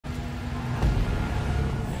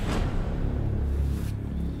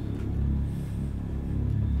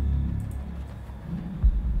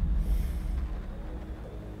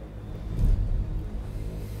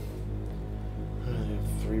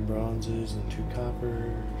bronzes and 2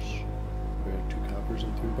 coppers. We have 2 coppers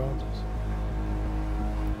and 3 bronzes.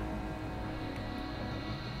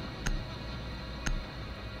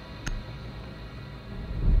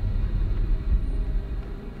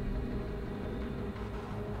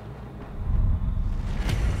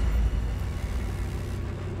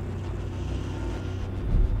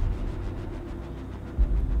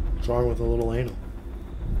 What's wrong with a little anal?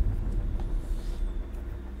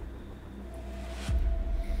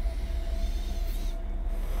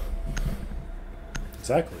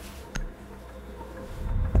 Exactly.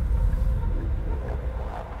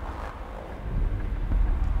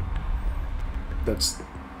 That's...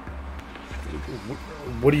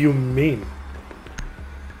 What do you mean?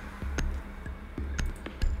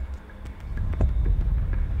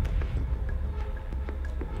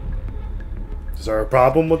 Is there a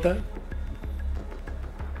problem with that?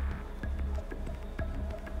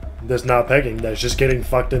 That's not pegging, that's just getting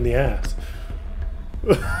fucked in the ass.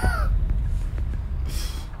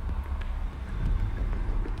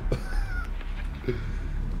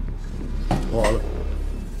 Well,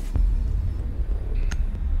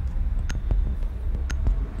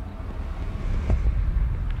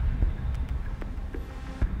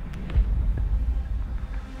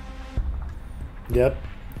 yep.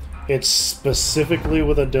 It's specifically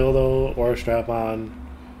with a dildo or a strap-on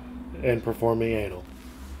and performing anal.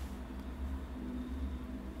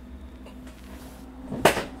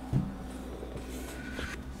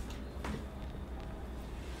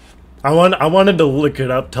 I wanted to look it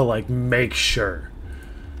up to like make sure.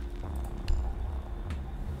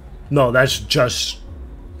 No, that's just...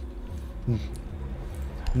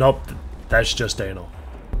 Nope, that's just anal.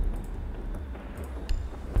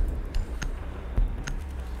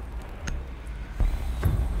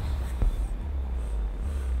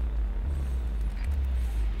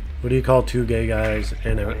 What do you call 2 gay guys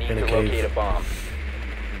in a cave? Locate a bomb.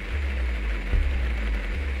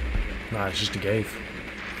 Nah, it's just a cave.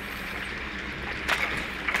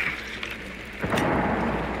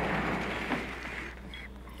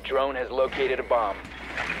 Drone has located a bomb.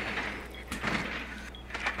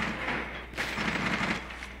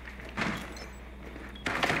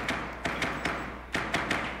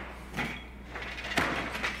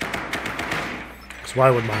 So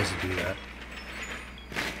why would Misa do that?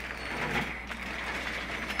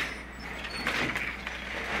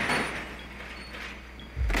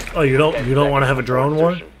 Oh, you don't want to have a drone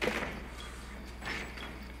war?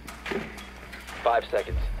 5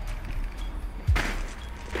 seconds.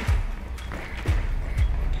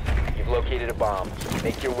 You've located a bomb.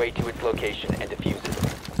 Make your way to its location and defuse it.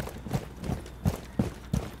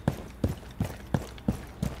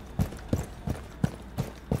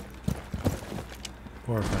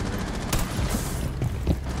 Horrifying.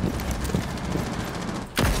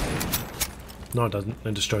 No, it doesn't.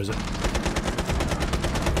 It destroys it.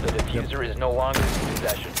 The diffuser is no longer in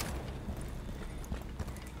possession.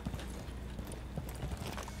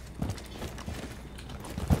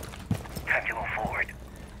 Time to move forward.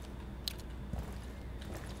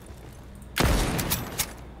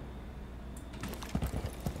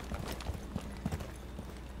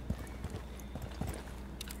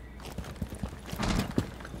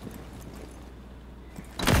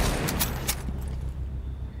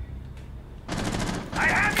 I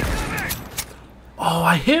have you covered! Oh,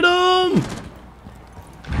 I hit him!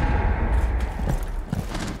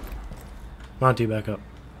 Monty, back up.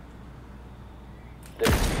 The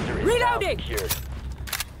diffuser is now secured.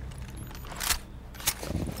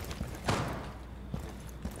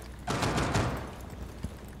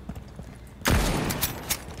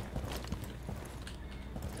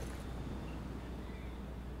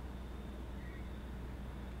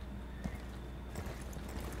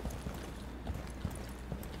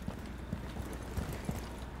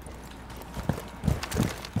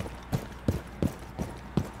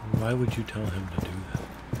 Why would you tell him to do that?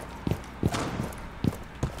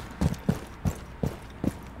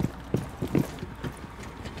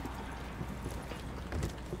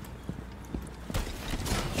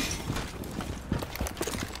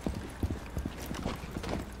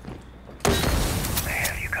 I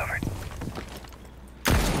have you covered.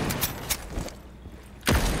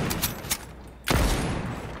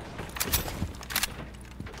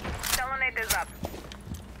 Selenite up.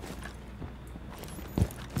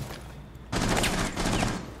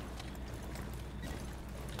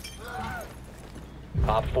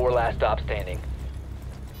 Op 4 last stop standing.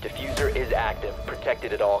 Diffuser is active,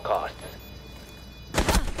 protected at all costs.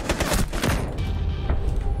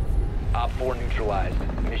 Op 4 neutralized.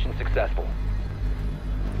 Mission successful.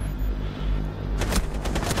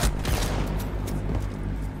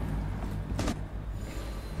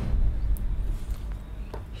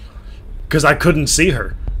 Because I couldn't see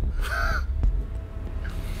her.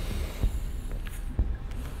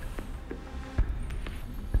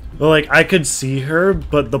 Well, like, I could see her,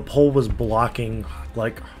 but the pole was blocking,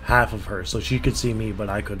 like, half of her. So she could see me, but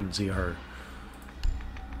I couldn't see her.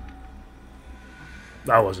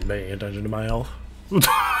 I wasn't paying attention to my health.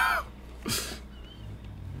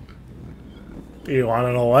 You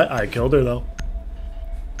wanna know what? I killed her, though.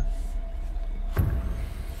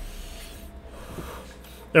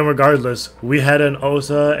 And regardless, we had an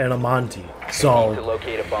Osa and a Monty. Need to So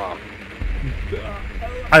locate a bomb.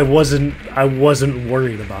 I wasn't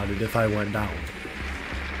worried about it if I went down.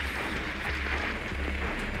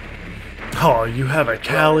 Oh, you have a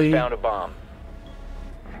Cali. Found a bomb.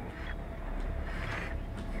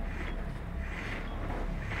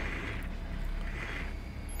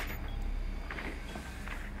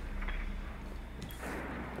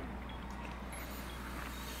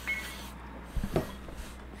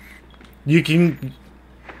 You can...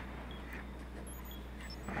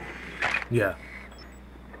 Yeah.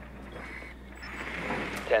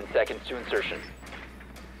 10 seconds to insertion.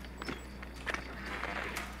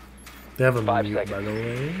 They have a 5 mute, by seconds. the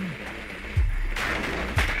way.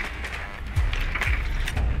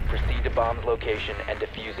 Proceed to bomb's location and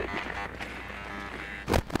defuse it.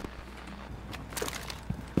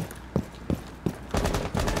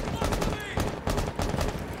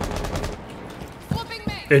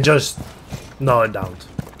 It just... No, it don't.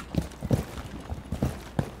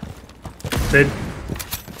 They...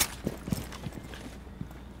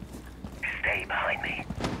 Stay behind me.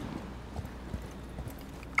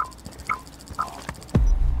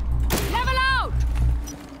 Level out!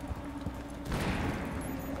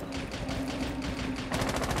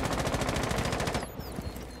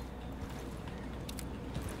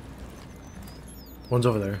 One's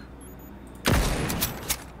over there.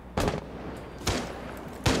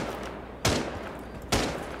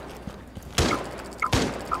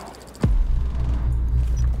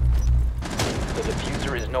 The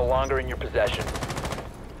diffuser is no longer in your possession.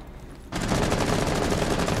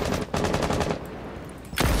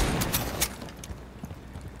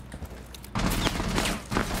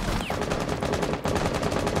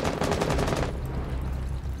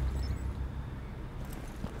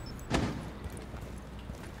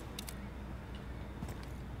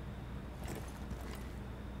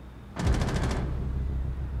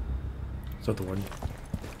 Is that the one?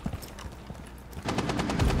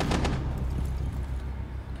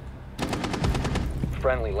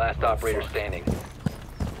 Friendly, last operator standing.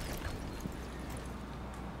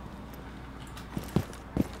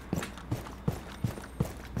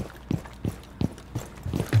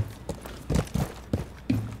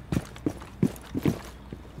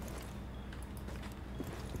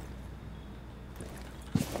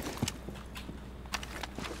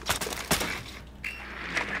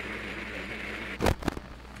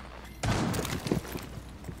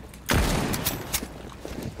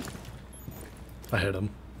 I hit him.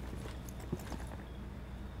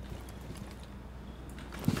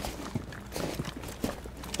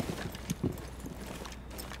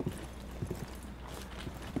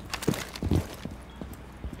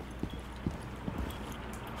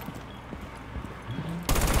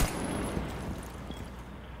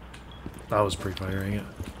 I was pre-firing it.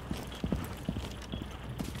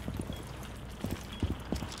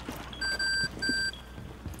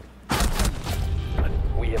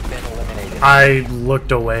 We have been eliminated. I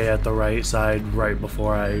looked away at the right side right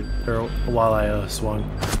before or while I swung.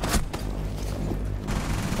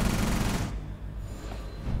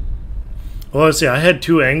 Well, let's see. I had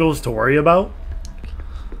two angles to worry about.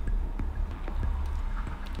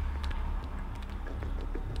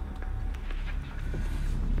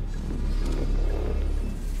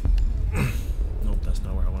 Nope, that's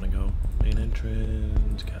not where I want to go. Main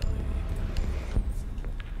entrance, Cali.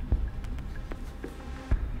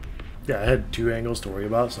 Yeah, I had two angles to worry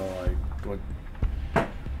about, so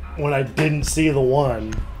when I didn't see the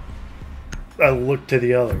one, I looked to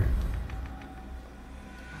the other.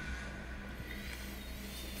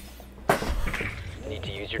 Need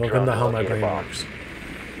to use your Welcome drone to to how my locate a brain bomb. works.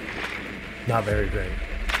 Not very great.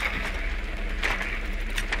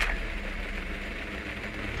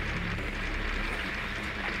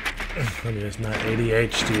 I mean, it's not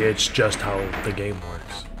ADHD, it's just how the game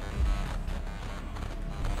works.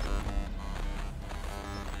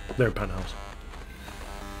 Their penthouse.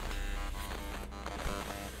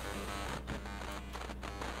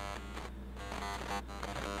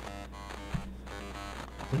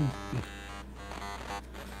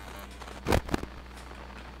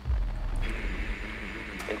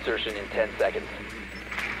 Insertion in 10 seconds.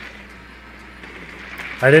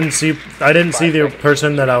 I didn't see the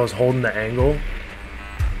person that I was holding the angle.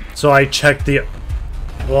 So I checked the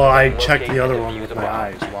checked the other one with my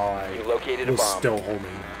eyes while I was still holding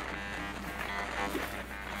it.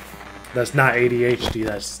 That's not ADHD,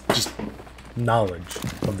 that's just knowledge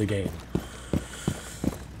of the game.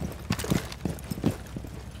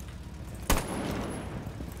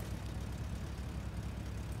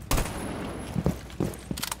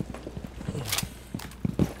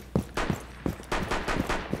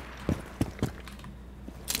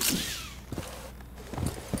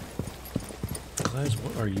 Guys,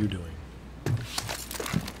 what are you doing?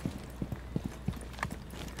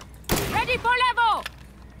 Ready for level!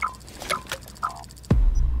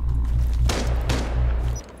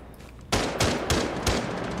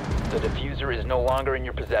 The diffuser is no longer in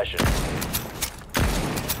your possession.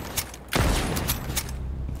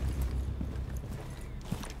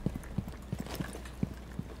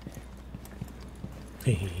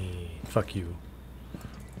 Fuck you.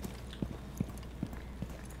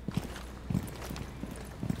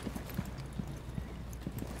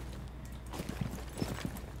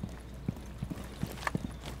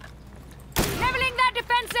 Leveling their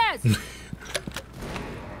defenses!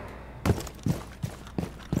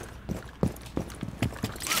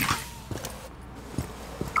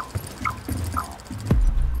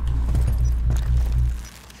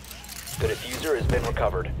 The diffuser has been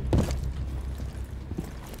recovered.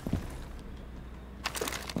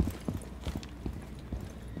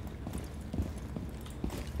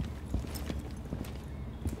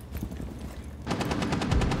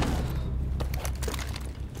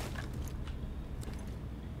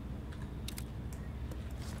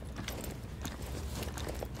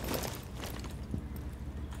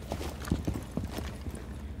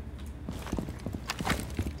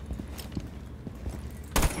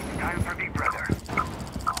 Time for me, brother.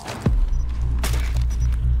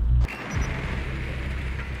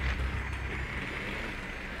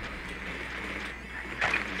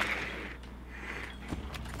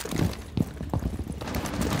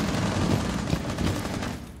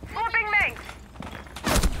 Moving me.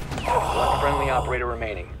 One friendly operator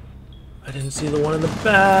remaining. I didn't see the one in the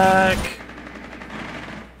back.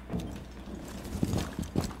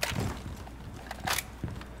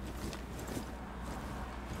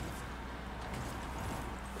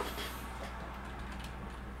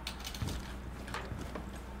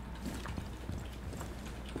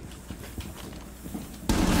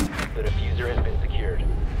 The diffuser has been secured.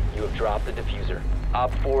 You have dropped the diffuser.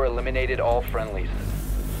 Op 4 eliminated all friendlies.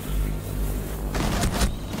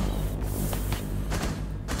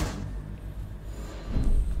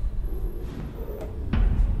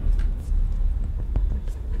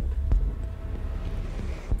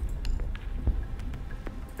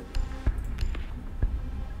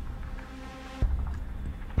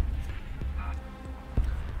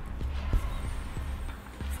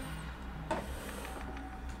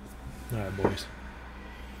 Alright, boys.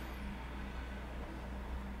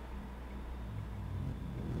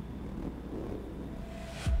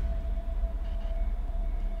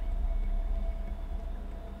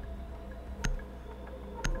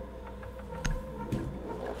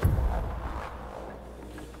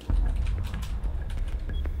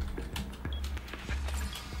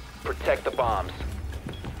 Protect the bombs.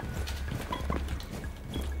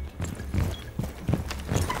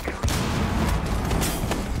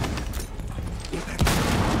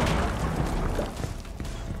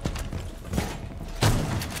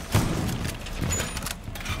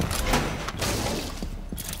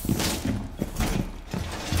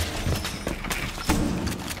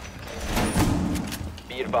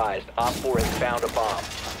 Be advised, Op 4 has found a bomb.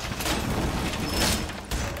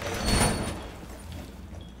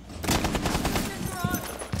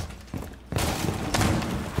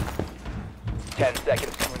 Ten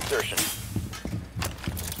seconds to insertion.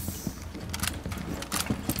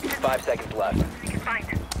 5 seconds left. We can find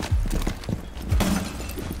it.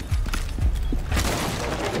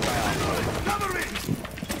 Cover me.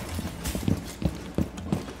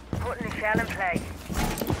 Putting the shell in play.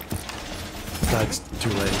 That's too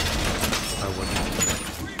late. I wouldn't.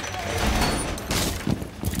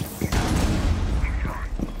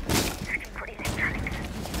 Pretty electronic.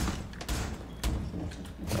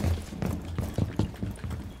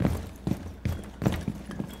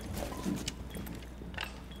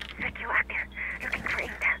 Vic, you out there? Looking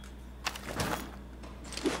great.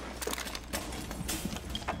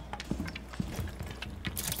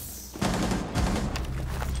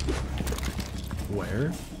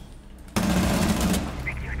 Where?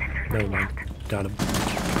 Never mind. Got him.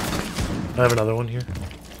 I have another one here.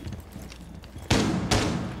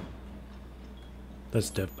 That's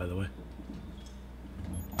diff, by the way.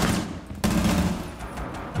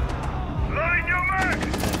 Loading your mark!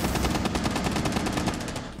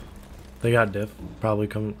 They got diff. Probably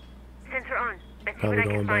coming. Sensor on. Let's see Probably what I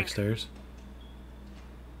going can find. backstairs.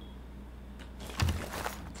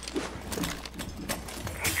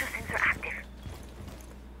 Central sensor active.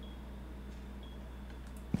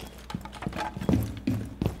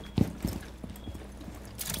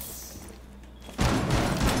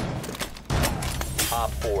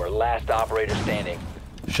 Op 4, last operator standing.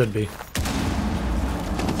 Should be.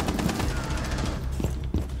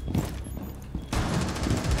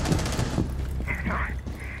 Sensor on.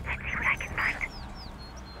 Let's see what I can find.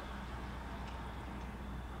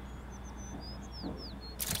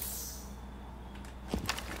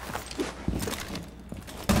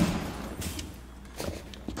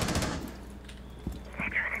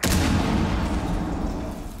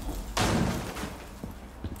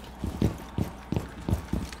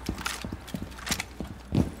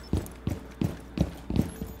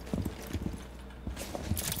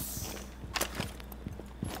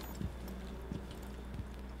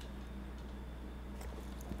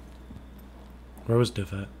 Where was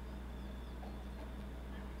diff at?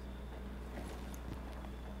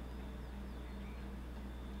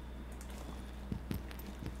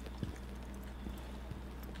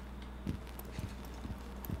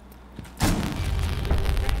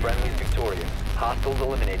 Friendly's victorious. Hostiles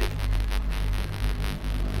eliminated.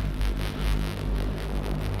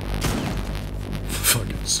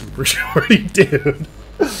 Fucking super shorty, dude.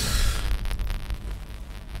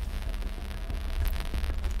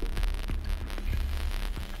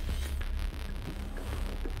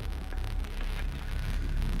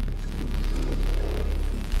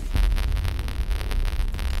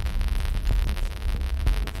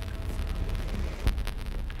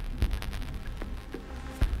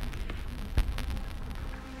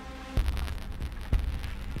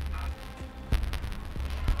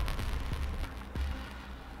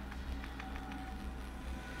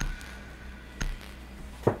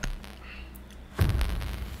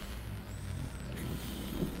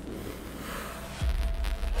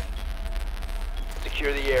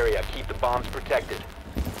 Secure the area. Keep the bombs protected.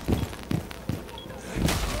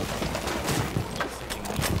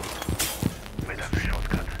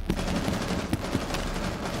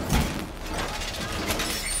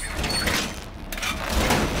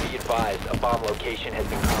 Be advised, a bomb location has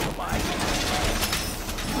been compromised.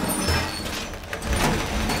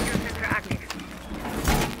 Central sensor active.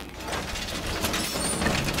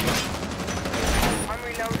 I'm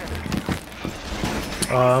reloading.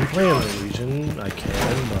 I'm playing the Legion. I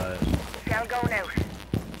can, but Shell going out.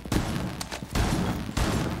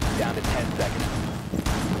 Down to 10 seconds.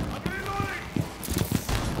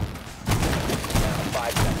 Down to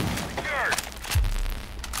 5 seconds.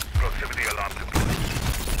 Proximity alarm complete.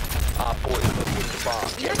 Op 4 is located the bomb.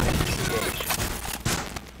 Get ready to engage.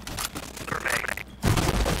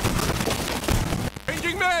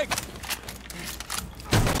 Changing mag!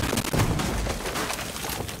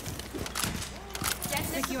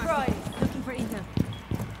 Looking for intel.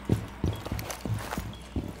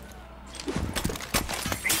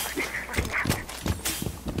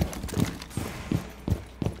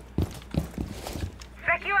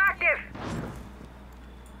 Rescue active.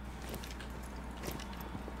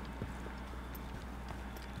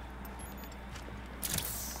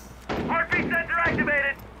 Heartbeat sensor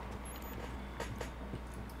activated.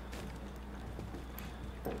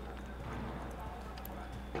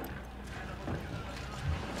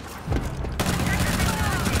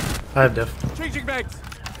 I have diff. Changing mags!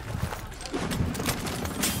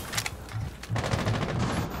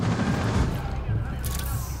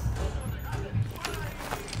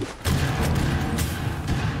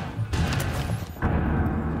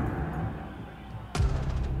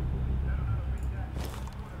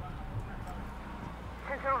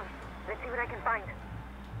 Sensor on. Let's see what I can find.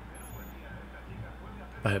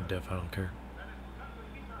 I have diff. I don't care.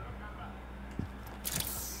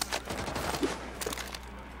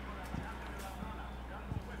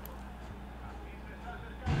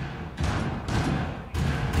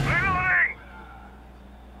 Reloading.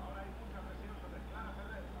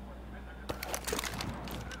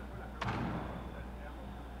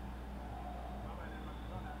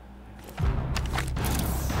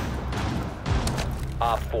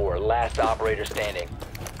 Op 4, last operator standing.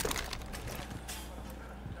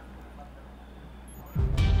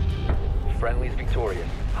 Friendly's victorious.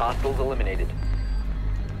 Hostiles eliminated.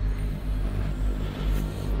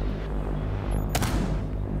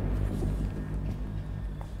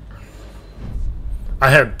 I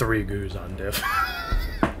had 3 goos on diff.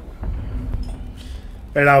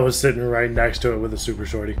 And I was sitting right next to it with a super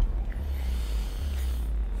shorty.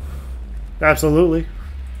 Absolutely.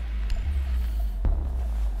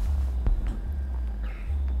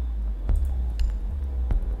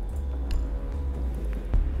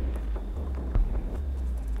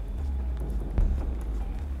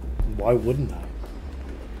 Why wouldn't I?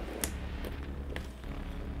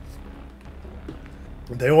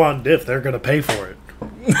 If they want diff, they're gonna pay for it.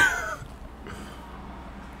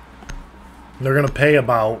 They're gonna pay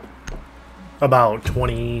about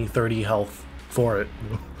 20, 30 health for it.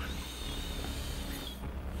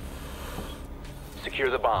 Secure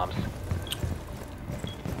the bombs.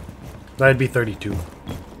 That'd be 32.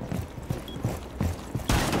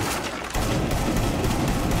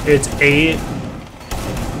 It's 8.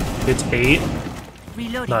 It's 8.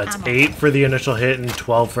 Reloading No, it's ammo. 8 for the initial hit and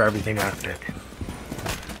 12 for everything after.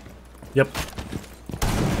 Yep.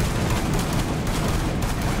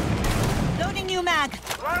 Loading new mag.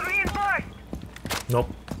 Well reinforced.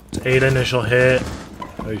 Nope. It's 8 initial hit.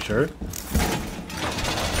 Are you sure?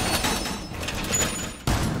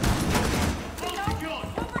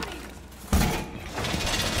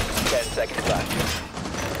 Seconds left.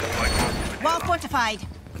 Wall fortified.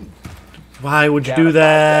 Why would you do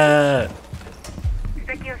that?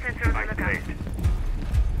 Secure sensor on the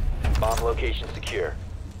lookout. Bomb location secure.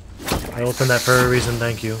 I opened that for a reason,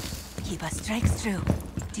 thank you. Keep us strikes through.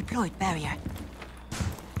 Deployed barrier.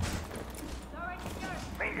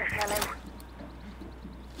 Razor shell out.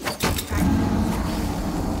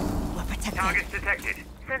 We're protected. Targets detected.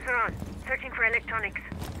 Sensor on. Searching for electronics.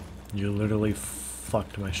 You literally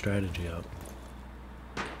fucked my strategy up.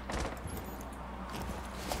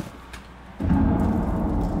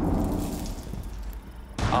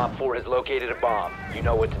 Op 4 has located a bomb. You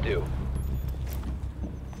know what to do.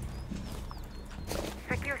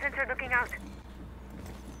 Secure sensor looking out.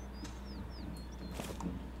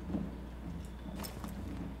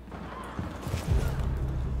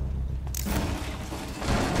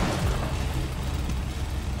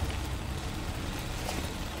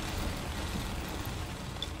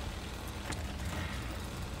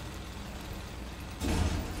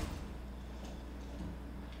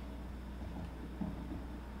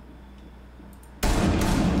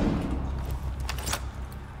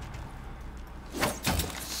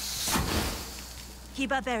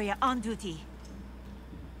 Kiba barrier on duty.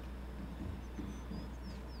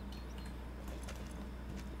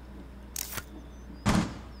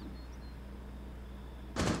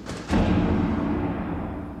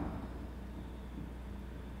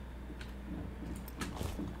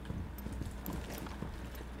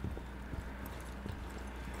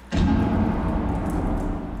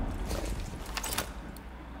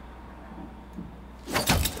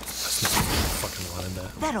 Fucking wanted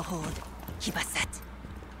that. That'll hold. Keep us set.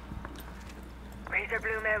 Razor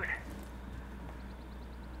bloom out.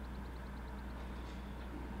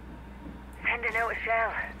 Sending out a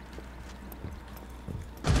shell.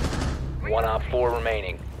 One Op 4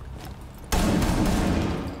 remaining.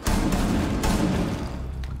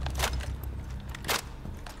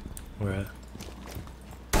 Where at?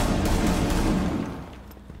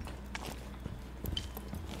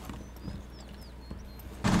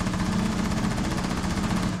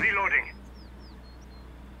 Reloading.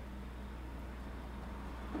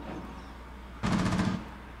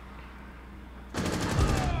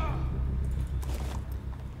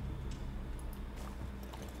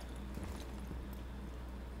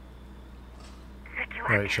 Secure.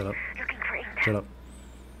 Alright, shut up. Looking for ink. Shut up.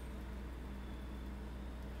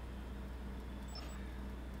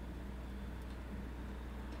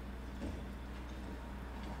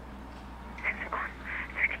 Sensor on.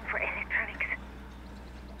 Searching for electronics.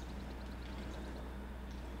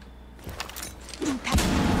 Impact.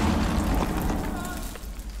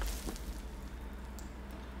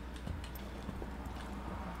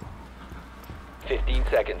 15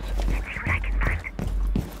 seconds. Let's see what I can find.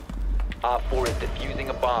 Op 4 is defusing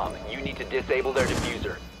a bomb. You need to disable their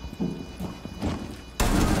diffuser.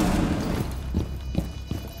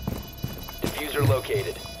 Diffuser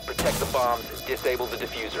located. Protect the bombs. Disable the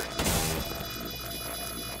diffuser.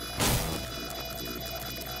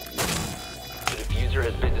 The diffuser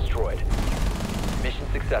has been destroyed. Mission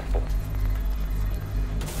successful.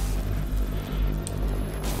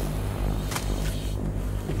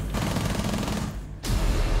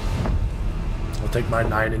 I'll take my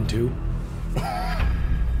 9 and 2.